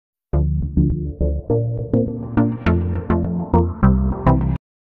Hello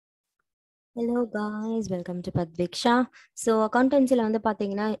guys, welcome to Padviksha. So accountancyல வந்து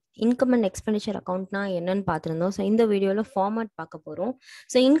பாத்தீங்கன்னா income and expenditure அக்கௌண்ட்னா என்னன்னு பார்த்துருந்தோம். ஸோ இந்த வீடியோவில் ஃபார்மேட் பார்க்க போகிறோம்.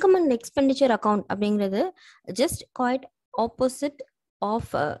 So income and expenditure account அப்படிங்கிறது just quite opposite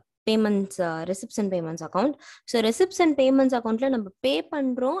of payments receipts and payments account. So receipts and payments அக்கௌண்ட்டில் நம்ம பே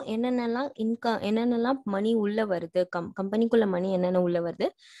பண்ணுறோம், என்னென்னலாம் மணி உள்ளே வருது, கம்பெனிக்குள்ள மணி என்னென்ன உள்ளே வருது,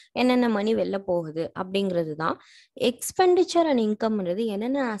 என்னென்ன மணி வெளில போகுது அப்படிங்கிறது தான். எக்ஸ்பெண்டிச்சர் அண்ட் இன்கம்ன்றது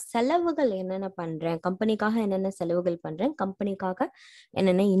என்னென்ன செலவுகள் என்னென்ன பண்ணுறேன், கம்பெனிக்காக என்னென்ன செலவுகள் பண்ணுறேன், கம்பெனிக்காக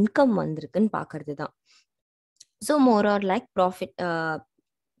என்னென்ன இன்கம் வந்திருக்குன்னு பார்க்கறது தான். So more or like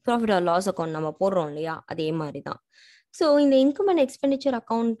profit R loss account நம்ம போடுறோம் இல்லையா, அதே மாதிரி தான். ஸோ இந்த இன்கம் அண்ட் எக்ஸ்பெண்டிச்சர்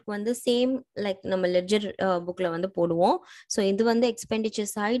அக்கௌண்ட் வந்து சேம் லைக் நம்ம லெட்ஜர் புக்கில் வந்து போடுவோம். ஸோ இது வந்து எக்ஸ்பெண்டிச்சர்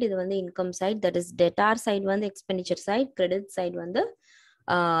சைடு, இது வந்து income side. That is debtor side வந்து எக்ஸ்பெண்டிச்சர் சைடு, கிரெடிட் சைடு வந்து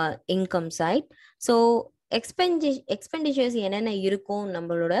இன்கம் சைட். ஸோ எக்ஸ்பெண்டிச்சர்ஸ் என்னென்ன இருக்கும்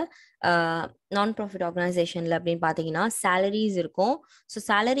நம்மளோட நான் ப்ராஃபிட் ஆர்கனைசேஷனில் அப்படின்னு பார்த்தீங்கன்னா, சேலரிஸ் இருக்கும். ஸோ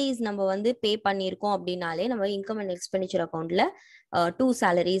சேலரிஸ் நம்ம வந்து பே பண்ணியிருக்கோம் அப்படின்னாலே நம்ம இன்கம் அண்ட் எக்ஸ்பெண்டிச்சர் அக்கௌண்ட்டில் 2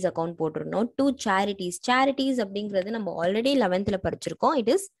 சேலரிஸ் அக்கௌண்ட் போட்டுருந்தோம். 2 சேரிட்டிஸ் அப்படிங்கிறது நம்ம ஆல்ரெடி 11th படிச்சிருக்கோம்.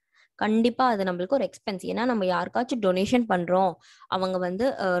 இட் இஸ் கண்டிப்பாக அது நம்மளுக்கு ஒரு எக்ஸ்பென்ஸ். ஏன்னா நம்ம யாருக்காச்சும் டொனேஷன் பண்ணுறோம், அவங்க வந்து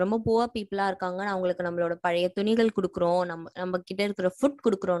ரொம்ப புவர் பீப்புளாக இருக்காங்க, அவங்களுக்கு நம்மளோட பழைய துணிகள் கொடுக்குறோம், நம்ம கிட்ட இருக்கிற ஃபுட்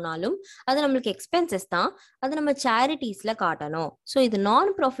கொடுக்குறோனாலும் அது நம்மளுக்கு எக்ஸ்பென்சஸ் தான். அது நம்ம சேரிட்டிஸில் காட்டணும். ஸோ இது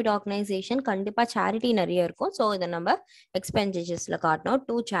நான் ப்ராஃபிட் ஆர்கனைசேஷன், கண்டிப்பாக சேரிட்டி நிறைய இருக்கும். ஸோ இதை நம்ம எக்ஸ்பென்சஸில் காட்டணும்.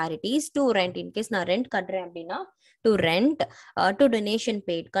 2 சேரிட்டிஸ், 2 ரெண்ட். இன்கேஸ் நான் ரெண்ட் கட்டுறேன் அப்படின்னா to rent, to donation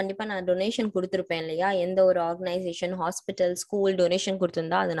paid. கண்டிப்பாக நான் டொனேஷன் கொடுத்துருப்பேன் இல்லையா, எந்த ஒரு ஆர்கனைசேஷன், ஹாஸ்பிட்டல், ஸ்கூல் டொனேஷன்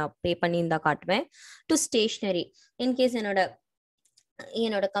கொடுத்துருந்தா அதை நான் பே பண்ணியிருந்தா காட்டுவேன். டு ஸ்டேஷ்னரி, இன்கேஸ் என்னோட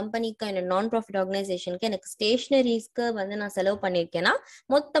கம்பெனிக்கு, என்னோட நான் ப்ராஃபிட் ஆர்கனைசேஷனுக்கு எனக்கு ஸ்டேஷ்னரிஸ்க்கு வந்து நான் செலவு பண்ணியிருக்கேன்னா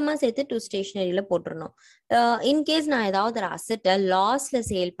மொத்தமாக சேர்த்து 2 ஸ்டேஷ்னரியில் போட்டுருணும். இன்கேஸ் நான் ஏதாவது ஒரு அசட்டை லாஸில்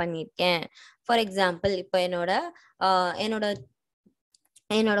சேல் பண்ணியிருக்கேன், ஃபார் எக்ஸாம்பிள் இப்போ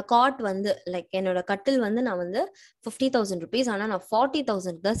என்னோட காட் வந்து லைக் என்னோட கட்டில் வந்து நான் வந்து 50,000 rupees, ஆனால் நான்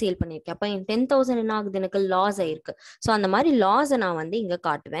 40,000 தான் சேல் பண்ணியிருக்கேன். அப்போ என் 10,000 என்ன ஆகுது, எனக்கு லாஸ் ஆயிருக்கு. ஸோ அந்த மாதிரி லாஸை நான் வந்து இங்கே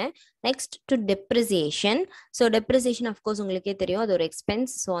காட்டுவேன். Next to depreciation. So depreciation of course உங்களுக்கே தெரியும், அது ஒரு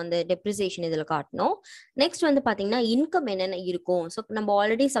எக்ஸ்பென்ஸ். ஸோ அந்த டெப்ரிசியேஷன் இதில் காட்டணும். நெக்ஸ்ட் வந்து பார்த்தீங்கன்னா இன்கம் என்னென்ன இருக்கும். ஸோ நம்ம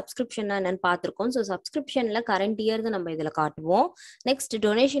ஆல்ரெடி சப்ஸ்கிரிப்ஷன் என்னன்னு பார்த்துருக்கோம். ஸோ சப்ஸ்கிரிப்ஷனில் கரண்ட் இயர் தான் நம்ம இதில் காட்டுவோம். நெக்ஸ்ட்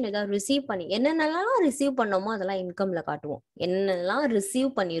டொனேஷன் ஏதாவது ரிசீவ் பண்ணி என்னென்னலாம் ரிசீவ் பண்ணோமோ அதெல்லாம் இன்கம்ல காட்டுவோம். என்னென்னலாம் ரிசீவ்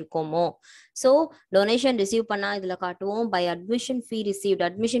பண்ணியிருக்கோமோ, ஸோ டொனேஷன் ரிசீவ் பண்ணா இதுல காட்டுவோம். By admission fee received,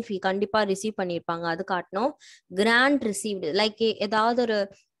 admission ஃபீ கண்டிப்பா ரிசீவ் பண்ணியிருப்பாங்க, அது காட்டணும். கிராண்ட் ரிசீவ்டு, லைக் ஏதாவது ஒரு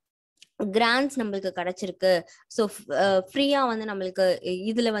கிராண்ட்ஸ் நம்மளுக்கு கிடைச்சிருக்கு, ஸோ ஃப்ரீயா வந்து நம்மளுக்கு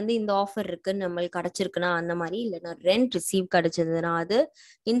இதுல வந்து இந்த ஆஃபர் இருக்குன்னு நம்மளுக்கு கிடைச்சிருக்குன்னா அந்த மாதிரி. இல்லைன்னா ரெண்ட் ரிசீவ் கிடைச்சதுன்னா அது,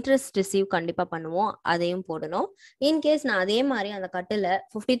 இன்ட்ரெஸ்ட் ரிசீவ் கண்டிப்பா பண்ணுவோம், அதையும் போடணும். இன்கேஸ் நான் அதே மாதிரி அந்த கட்டில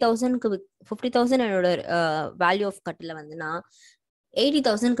 50,000 என்னோட வேல்யூ ஆஃப் கட்டில வந்து நான்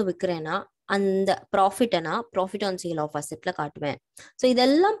 80,000 விற்கிறேன்னா அந்த ப்ராஃபிட் ஆன் சேல் ஆஃப் அசெட்ல காட்டுவேன். ஸோ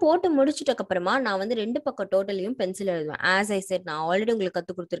இதெல்லாம் போட்டு முடிச்சுட்டு அப்புறமா நான் வந்து 2 பக்கம் டோட்டலையும் பென்சில் எழுதுவேன். ஆஸ் ஐ செட், நான் ஆல்ரெடி உங்களுக்கு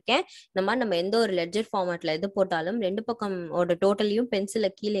கற்றுக் கொடுத்துருக்கேன். இந்த மாதிரி நம்ம எந்த ஒரு லெட்ஜர் ஃபார்மேட்ல எது போட்டாலும் 2 பக்கம் டோட்டலையும் பென்சில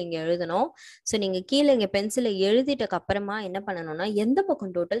கீழே இங்கே எழுதணும். ஸோ நீங்க கீழே இங்கே பென்சிலை எழுதிட்டக்கு அப்புறமா என்ன பண்ணணும்னா எந்த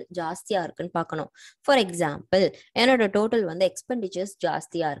பக்கம் டோட்டல் ஜாஸ்தியா இருக்குன்னு பார்க்கணும். ஃபார் எக்ஸாம்பிள் என்னோட டோட்டல் வந்து எக்ஸ்பெண்டிச்சர்ஸ்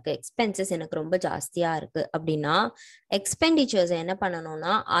ஜாஸ்தியா இருக்கு, எக்ஸ்பென்சஸ் எனக்கு ரொம்ப ஜாஸ்தியா இருக்கு அப்படின்னா எக்ஸ்பெண்டிச்சர்ஸ் என்ன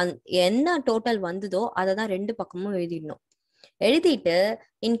பண்ணணும்னா என்ன டோட்டல் வந்ததோ அதை தான் 2 பக்கமும் எழுதிடணும். எழுதிட்டு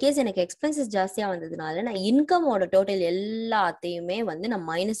இன்கேஸ் எனக்கு எக்ஸ்பென்சஸ் ஜாஸ்தியா வந்ததுனால நான் இன்கமோட டோட்டல் எல்லாத்தையுமே வந்து நான்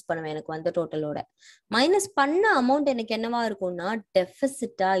மைனஸ் பண்ணுவேன். எனக்கு வந்த டோட்டலோட மைனஸ் பண்ண அமௌண்ட் எனக்கு என்னவா இருக்கும்னா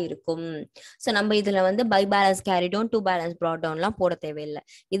டெபிசிட்டா இருக்கும். ஸோ நம்ம இதுல வந்து by balance carry down, to balance broad டவுன்லாம் போட தேவையில்லை.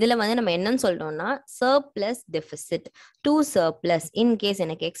 இதுல வந்து நம்ம என்னன்னு சொல்றோம்னா surplus deficit to surplus. In case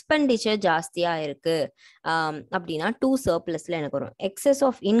எனக்கு எக்ஸ்பெண்டிச்சர் ஜாஸ்தியா இருக்கு அப்படின்னா 2 சர்ப்ளஸ்ல எனக்கு வரும். Excess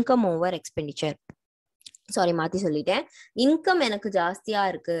of income over expenditure, sorry மாத்தி சொல்லிட்டேன். இன்கம் எனக்கு ஜாஸ்தியா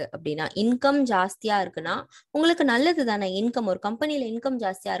இருக்கு அப்படின்னா, இன்கம் ஜாஸ்தியா இருக்குன்னா உங்களுக்கு நல்லது தானே. இன்கம், ஒரு கம்பெனில இன்கம்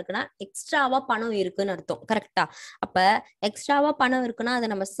ஜாஸ்தியா இருக்குன்னா எக்ஸ்ட்ராவா பணம் இருக்குன்னு அர்த்தம், கரெக்டா? அப்ப எக்ஸ்ட்ராவா பணம் இருக்குன்னா அதை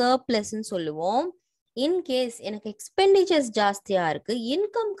நம்ம சர்ப்ளஸ்ன்னு சொல்லுவோம். இன்கேஸ் எனக்கு எக்ஸ்பெண்டிச்சர்ஸ் ஜாஸ்தியா இருக்கு,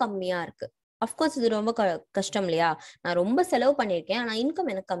 இன்கம் கம்மியா இருக்கு, அஃப்கோர்ஸ் இது ரொம்ப கஷ்டம் இல்லையா. நான் ரொம்ப செலவு பண்ணியிருக்கேன் ஆனா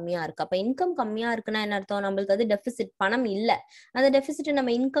இன்கம் எனக்கு கம்மியா இருக்கு. அப்ப இன்கம் கம்மியா இருக்குன்னா என்ன அர்த்தம், நம்மளுக்கு அது டெபிசிட், பணம் இல்லை. அந்த டெபிசிட்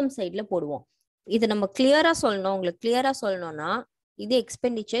நம்ம இன்கம் சைட்ல போடுவோம். இது நம்ம கிளியரா சொல்லணும். உங்களுக்கு கிளியரா சொல்லணும்னா இது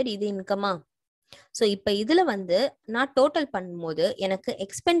எக்ஸ்பெண்டிச்சர், இது இன்கமா. ஸோ இப்போ இதுல வந்து நான் டோட்டல் பண்ணும்போது எனக்கு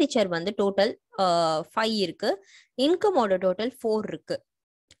எக்ஸ்பெண்டிச்சர் வந்து டோட்டல் 5 இருக்கு, இன்கமோட டோட்டல் 4 இருக்கு.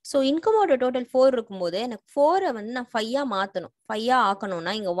 ஸோ இன்கமோட டோட்டல் 4 இருக்கும்போது எனக்கு 4 வந்து நான் 5 மாற்றணும். 5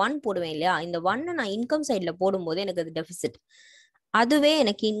 ஆக்கணும்னா இங்கே 1 போடுவேன் இல்லையா? இந்த 1 நான் இன்கம் சைடில் போடும்போது எனக்கு அது டெபிசிட். அதுவே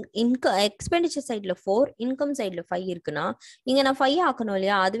எனக்கு எக்ஸ்பெண்டிச்சர் சைடில் 4, இன்கம் சைடில் 5 இருக்குன்னா இங்கே நான் 5 ஆக்கணும்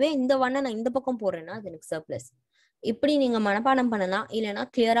இல்லையா? அதுவே இந்த 1 நான் இந்த பக்கம் போடுறேன்னா அது எனக்கு சர்ப்ளஸ். இப்படி நீங்க மனப்பாடம் பண்ணலாம், இல்லைன்னா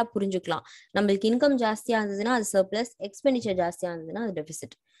கிளியரா புரிஞ்சுக்கலாம். நம்மளுக்கு இன்கம் ஜாஸ்தியா இருந்ததுன்னா அது சர்ப்ளஸ், எக்ஸ்பெண்டிச்சர் ஜாஸ்தியா இருந்ததுன்னா அது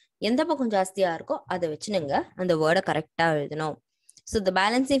டெபிசிட். எந்த பக்கம் ஜாஸ்தியா இருக்கோ அதை வச்சு நீங்க அந்த வேர்டை கரெக்டா எழுதணும். So the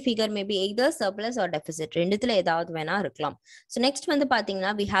balancing figure may be either surplus or deficit. ரெண்டுத்துல ஏதாவது வேணா இருக்கலாம். So next வந்து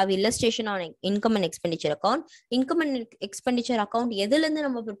பாத்தீங்கன்னா we have illustration on income and expenditure account. Income and expenditure account எதுல இருந்து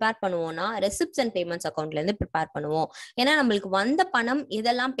நம்ம ப்ரிப்பேர் பண்ணுவோம்னா receipts and payments accountல இருந்து ப்ரிப்பேர் பண்ணுவோம். ஏன்னா நம்மளுக்கு வந்த பணம்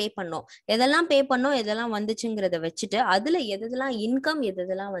எதெல்லாம் பே பண்ணோம், எதெல்லாம் வந்துச்சுங்கிறத வச்சுட்டு அதுல எதெல்லாம் இன்கம்,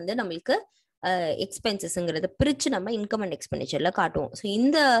 எதெல்லாம் வந்து நம்மளுக்கு எக்ஸ்பென்சஸ்ங்கிறத பிரிச்சு நம்ம இன்கம் அண்ட் எக்ஸ்பெண்டிச்சர்ல காட்டுவோம். ஸோ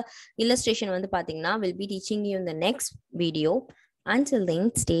இந்த இல்லஸ்ட்ரேஷன் வந்து பாத்தீங்கன்னா will be teaching you in the next video. Until then,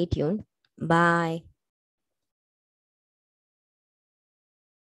 stay tuned. Bye.